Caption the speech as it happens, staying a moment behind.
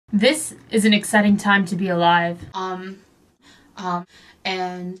This is an exciting time to be alive. Alright.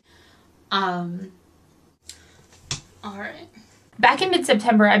 Back in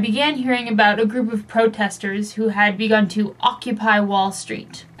mid-September, I began hearing about a group of protesters who had begun to occupy Wall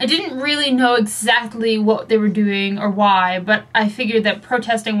Street. I didn't really know exactly what they were doing or why, but I figured that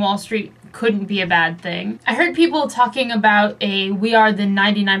protesting Wall Street couldn't be a bad thing. I heard people talking about a We Are the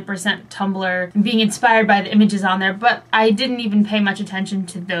 99% Tumblr and being inspired by the images on there, but I didn't even pay much attention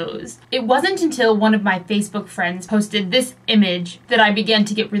to those. It wasn't until one of my Facebook friends posted this image that I began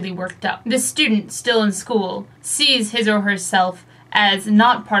to get really worked up. This student, still in school, sees his or herself as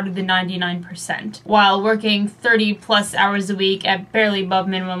not part of the 99%, while working 30 plus hours a week at barely above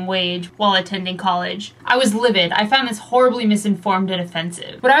minimum wage while attending college. I was livid. I found this horribly misinformed and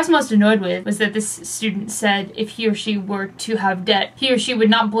offensive. What I was most annoyed with was that this student said if he or she were to have debt, he or she would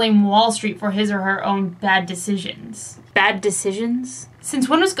not blame Wall Street for his or her own bad decisions. Bad decisions? Since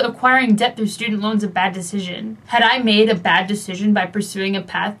when was acquiring debt through student loans a bad decision? Had I made a bad decision by pursuing a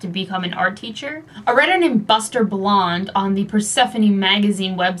path to become an art teacher? A writer named Buster Blonde on the Persephone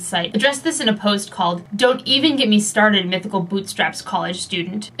magazine website addressed this in a post called "Don't Even Get Me Started, Mythical Bootstraps College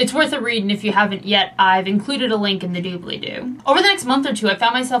Student." It's worth a read, and if you haven't yet, I've included a link in the doobly-doo. Over the next month or two, I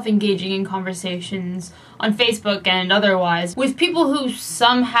found myself engaging in conversations on Facebook and otherwise with people who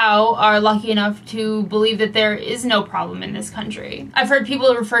somehow are lucky enough to believe that there is no problem in this country. I've heard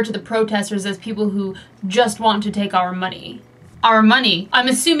people refer to the protesters as people who just want to take our money. Our money. I'm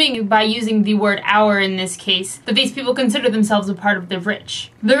assuming by using the word our in this case that these people consider themselves a part of the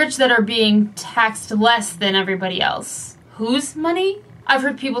rich. The rich that are being taxed less than everybody else. Whose money? I've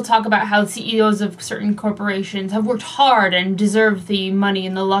heard people talk about how CEOs of certain corporations have worked hard and deserve the money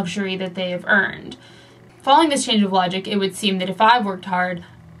and the luxury that they have earned. Following this change of logic, it would seem that if I've worked hard,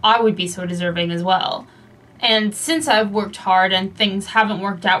 I would be so deserving as well. And since I've worked hard and things haven't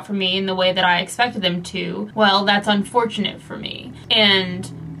worked out for me in the way that I expected them to, well, that's unfortunate for me.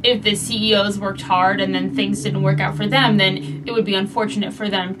 And if the CEOs worked hard and then things didn't work out for them, then it would be unfortunate for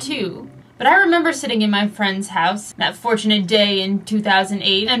them too. But I remember sitting in my friend's house that fortunate day in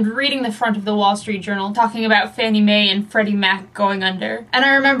 2008 and reading the front of the Wall Street Journal talking about Fannie Mae and Freddie Mac going under. And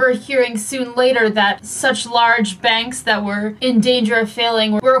I remember hearing soon later that such large banks that were in danger of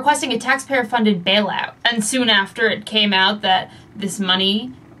failing were requesting a taxpayer-funded bailout. And soon after it came out that this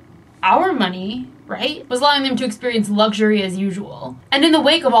money, our money, right, was allowing them to experience luxury as usual. And in the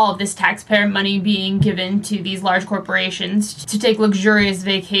wake of all of this taxpayer money being given to these large corporations to take luxurious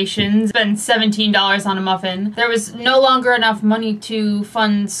vacations, spend $17 on a muffin, there was no longer enough money to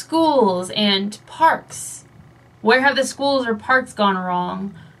fund schools and parks. Where have the schools or parks gone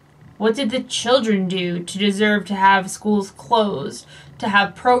wrong? What did the children do to deserve to have schools closed, to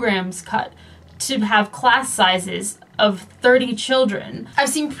have programs cut, to have class sizes of 30 children? I've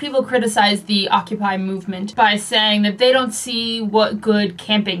seen people criticize the Occupy movement by saying that they don't see what good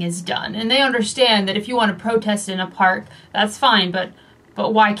camping has done, and they understand that if you want to protest in a park, that's fine, but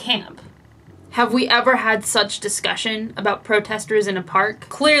why camp? Have we ever had such discussion about protesters in a park?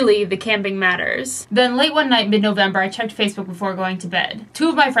 Clearly, the camping matters. Then late one night, mid-November, I checked Facebook before going to bed. Two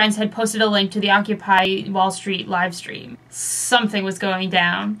of my friends had posted a link to the Occupy Wall Street live stream. Something was going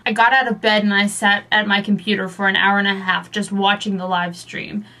down. I got out of bed and I sat at my computer for an hour and a half just watching the live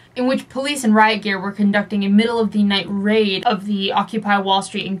stream, in which police in riot gear were conducting a middle-of-the-night raid of the Occupy Wall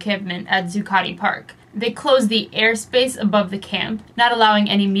Street encampment at Zuccotti Park. They closed the airspace above the camp, not allowing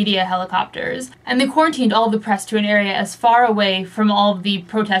any media helicopters, and they quarantined all of the press to an area as far away from all of the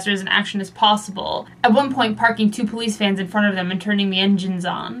protesters in action as possible, at one point parking two police vans in front of them and turning the engines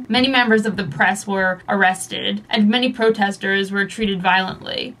on. Many members of the press were arrested, and many protesters were treated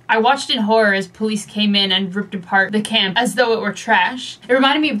violently. I watched in horror as police came in and ripped apart the camp as though it were trash. It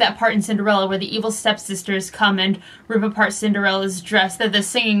reminded me of that part in Cinderella where the evil stepsisters come and rip apart Cinderella's dress that the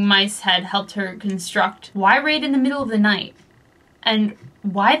singing mice had helped her construct. Why raid in the middle of the night? And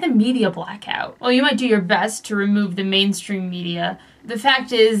why the media blackout? Well, you might do your best to remove the mainstream media. The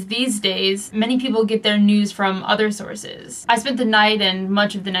fact is, these days, many people get their news from other sources. I spent the night and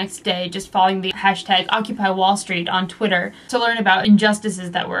much of the next day just following the hashtag Occupy Wall Street on Twitter to learn about injustices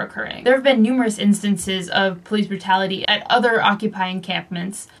that were occurring. There have been numerous instances of police brutality at other Occupy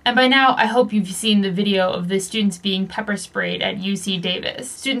encampments, and by now I hope you've seen the video of the students being pepper sprayed at UC Davis.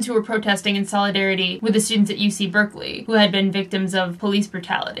 Students who were protesting in solidarity with the students at UC Berkeley who had been victims of police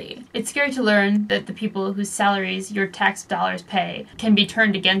brutality. It's scary to learn that the people whose salaries your tax dollars pay can be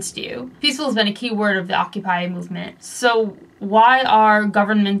turned against you. Peaceful has been a key word of the Occupy movement. So why are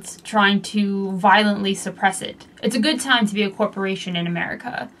governments trying to violently suppress it? It's a good time to be a corporation in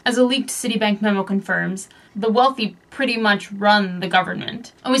America. As a leaked CitiBank memo confirms, The wealthy pretty much run the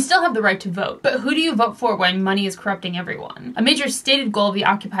government. And we still have the right to vote. But who do you vote for when money is corrupting everyone? A major stated goal of the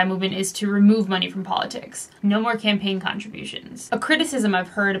Occupy movement is to remove money from politics. No more campaign contributions. A criticism I've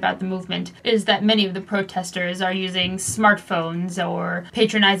heard about the movement is that many of the protesters are using smartphones or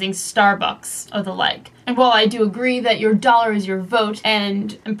patronizing Starbucks or the like. And while I do agree that your dollar is your vote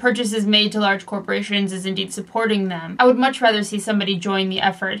and purchases made to large corporations is indeed supporting them, I would much rather see somebody join the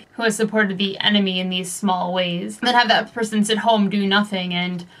effort who has supported the enemy in these small ways than have that person sit home, do nothing,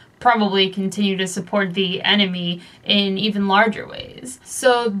 and probably continue to support the enemy in even larger ways.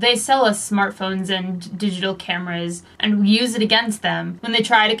 So they sell us smartphones and digital cameras, and we use it against them when they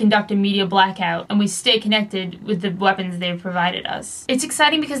try to conduct a media blackout, and we stay connected with the weapons they've provided us. It's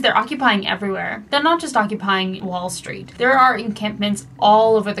exciting because they're occupying everywhere. They're not just occupying Wall Street. There are encampments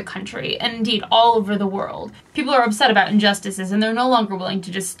all over the country, and indeed all over the world. People are upset about injustices, and they're no longer willing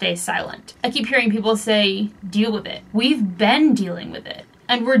to just stay silent. I keep hearing people say, deal with it. We've been dealing with it.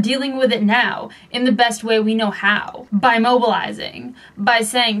 And we're dealing with it now in the best way we know how, by mobilizing, by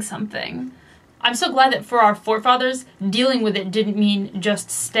saying something. I'm so glad that for our forefathers, dealing with it didn't mean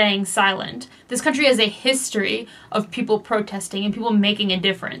just staying silent. This country has a history of people protesting and people making a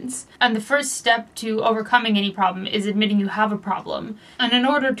difference. And the first step to overcoming any problem is admitting you have a problem. And in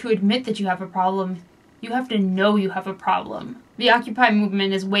order to admit that you have a problem, you have to know you have a problem. The Occupy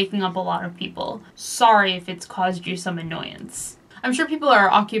movement is waking up a lot of people. Sorry if it's caused you some annoyance. I'm sure people are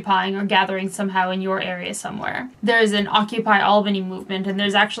occupying or gathering somehow in your area somewhere. There is an Occupy Albany movement, and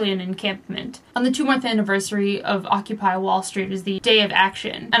there's actually an encampment. On the 2-month anniversary of Occupy Wall Street was the day of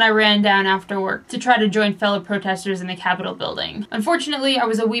action, and I ran down after work to try to join fellow protesters in the Capitol building. Unfortunately, I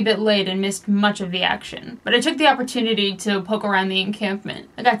was a wee bit late and missed much of the action, but I took the opportunity to poke around the encampment.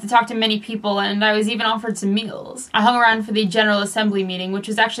 I got to talk to many people, and I was even offered some meals. I hung around for the General Assembly meeting, which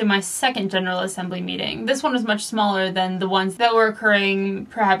was actually my second General Assembly meeting. This one was much smaller than the ones that were occurring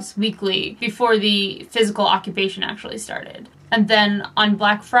perhaps weekly before the physical occupation actually started. And then on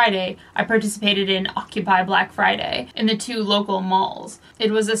Black Friday, I participated in Occupy Black Friday in the 2 local malls.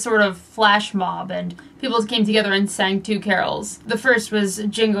 It was a sort of flash mob, and people came together and sang 2 carols. The first was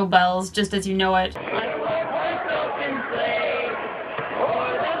Jingle Bells, Just As You Know It.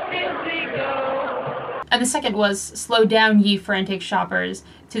 And the second was Slow Down Ye Frantic Shoppers,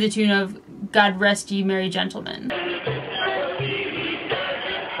 to the tune of God Rest Ye Merry Gentlemen.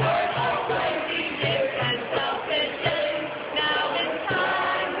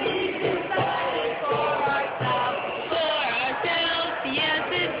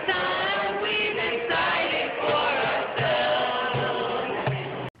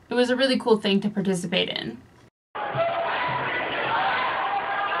 It was a really cool thing to participate in.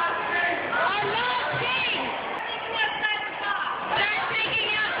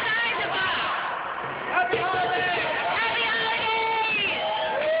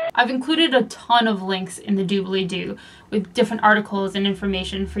 I've included a ton of links in the doobly-doo with different articles and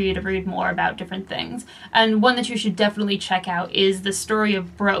information for you to read more about different things. And one that you should definitely check out is The Story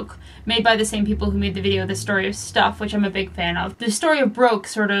of Broke, made by the same people who made the video The Story of Stuff, which I'm a big fan of. The Story of Broke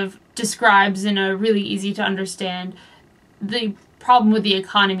sort of describes in a really easy to understand the problem with the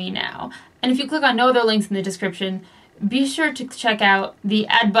economy now. And if you click on no other links in the description, be sure to check out the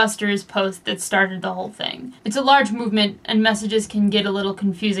Adbusters post that started the whole thing. It's a large movement and messages can get a little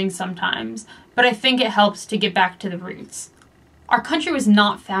confusing sometimes, but I think it helps to get back to the roots. Our country was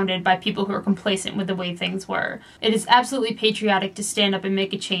not founded by people who are complacent with the way things were. It is absolutely patriotic to stand up and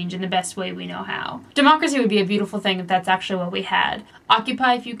make a change in the best way we know how. Democracy would be a beautiful thing if that's actually what we had.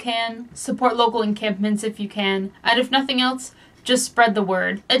 Occupy if you can, support local encampments if you can, and if nothing else, just spread the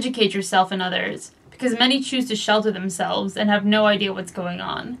word. Educate yourself and others. Because many choose to shelter themselves and have no idea what's going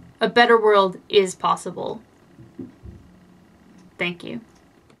on. A better world is possible. Thank you.